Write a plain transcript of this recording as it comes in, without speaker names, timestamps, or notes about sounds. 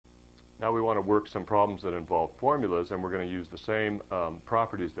Now we want to work some problems that involve formulas, and we're going to use the same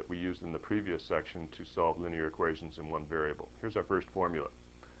properties that we used in the previous section to solve linear equations in one variable. Here's our first formula.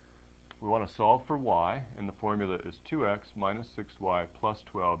 We want to solve for y, and the formula is 2x minus 6y plus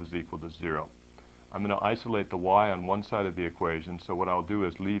 12 is equal to 0. I'm going to isolate the y on one side of the equation, so what I'll do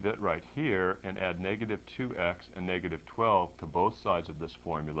is leave it right here and add negative 2x and negative 12 to both sides of this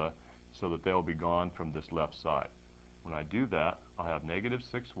formula so that they'll be gone from this left side. When I do that, I'll have negative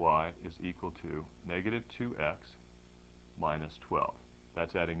 6y is equal to negative 2x minus 12.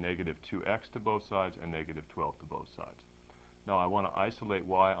 That's adding negative 2x to both sides and negative 12 to both sides. Now I want to isolate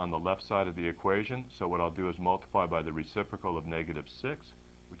y on the left side of the equation, so what I'll do is multiply by the reciprocal of negative 6,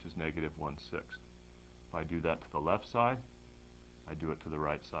 which is negative 1/6. If I do that to the left side, I do it to the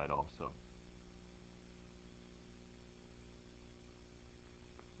right side also.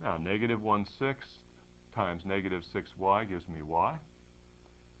 Now negative 1/6 times negative 6y gives me y,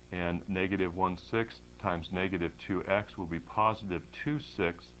 and negative 1/6 times negative 2x will be positive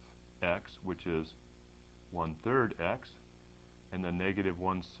 2/6 x, which is 1/3 x, and then negative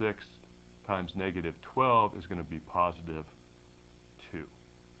 1/6 times negative 12 is going to be positive 2.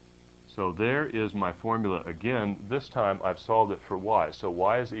 So there is my formula again. This time I've solved it for y. So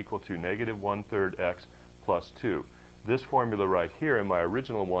y is equal to negative 1/3 x plus 2. This formula right here and my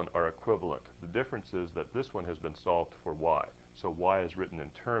original one are equivalent. The difference is that this one has been solved for y. So y is written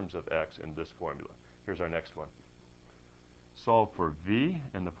in terms of x in this formula. Here's our next one. Solve for v,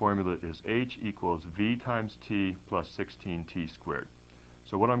 and the formula is h equals v times t plus 16t squared.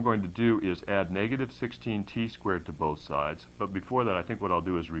 So what I'm going to do is add negative 16t squared to both sides, but before that I think what I'll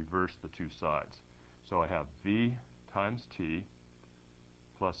do is reverse the two sides. So I have v times t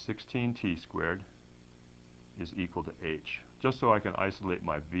plus 16t squared is equal to h, just so I can isolate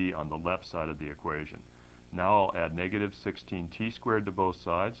my v on the left side of the equation. Now I'll add negative 16t squared to both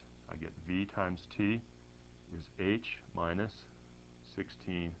sides. I get v times t is h minus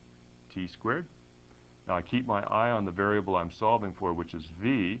 16t squared. Now I keep my eye on the variable I'm solving for, which is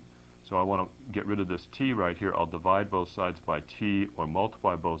v, so I want to get rid of this t right here. I'll divide both sides by t or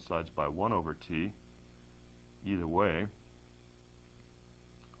multiply both sides by 1 over t. Either way,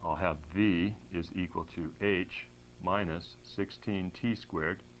 I'll have v is equal to h minus 16t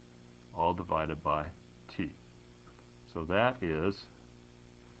squared, all divided by t. So that is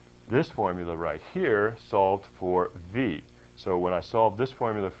this formula right here solved for v. So when I solve this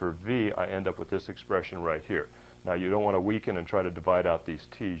formula for v, I end up with this expression right here. Now you don't want to weaken and try to divide out these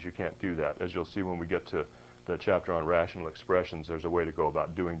t's. You can't do that. As you'll see when we get to the chapter on rational expressions, there's a way to go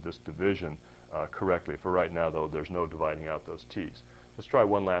about doing this division correctly. For right now, though, there's no dividing out those t's. Let's try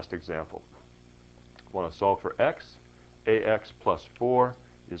one last example. I want to solve for x. ax plus 4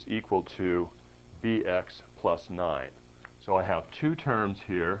 is equal to bx plus 9. So I have two terms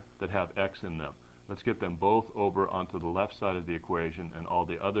here that have x in them. Let's get them both over onto the left side of the equation and all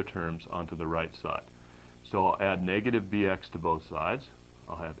the other terms onto the right side. So I'll add negative bx to both sides.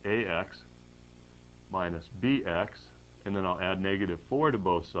 I'll have ax minus bx, and then I'll add negative 4 to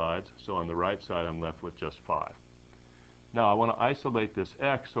both sides. So on the right side I'm left with just 5. Now I want to isolate this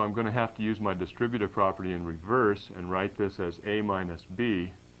x, so I'm going to have to use my distributive property in reverse and write this as a minus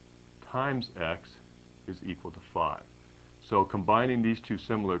b times x is equal to 5. So combining these two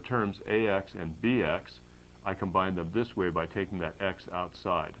similar terms, ax and bx, I combine them this way by taking that x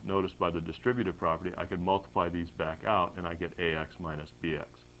outside. Notice by the distributive property I can multiply these back out and I get ax minus bx.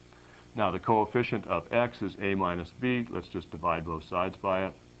 Now the coefficient of x is a minus b. Let's just divide both sides by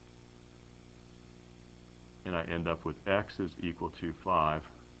it. And I end up with x is equal to 5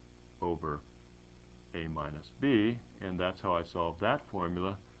 over a minus b, and that's how I solve that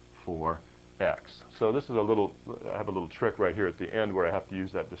formula for x. So this is I have a little trick right here at the end where I have to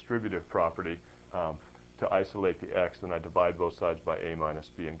use that distributive property to isolate the x, then I divide both sides by a minus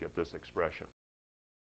b and get this expression.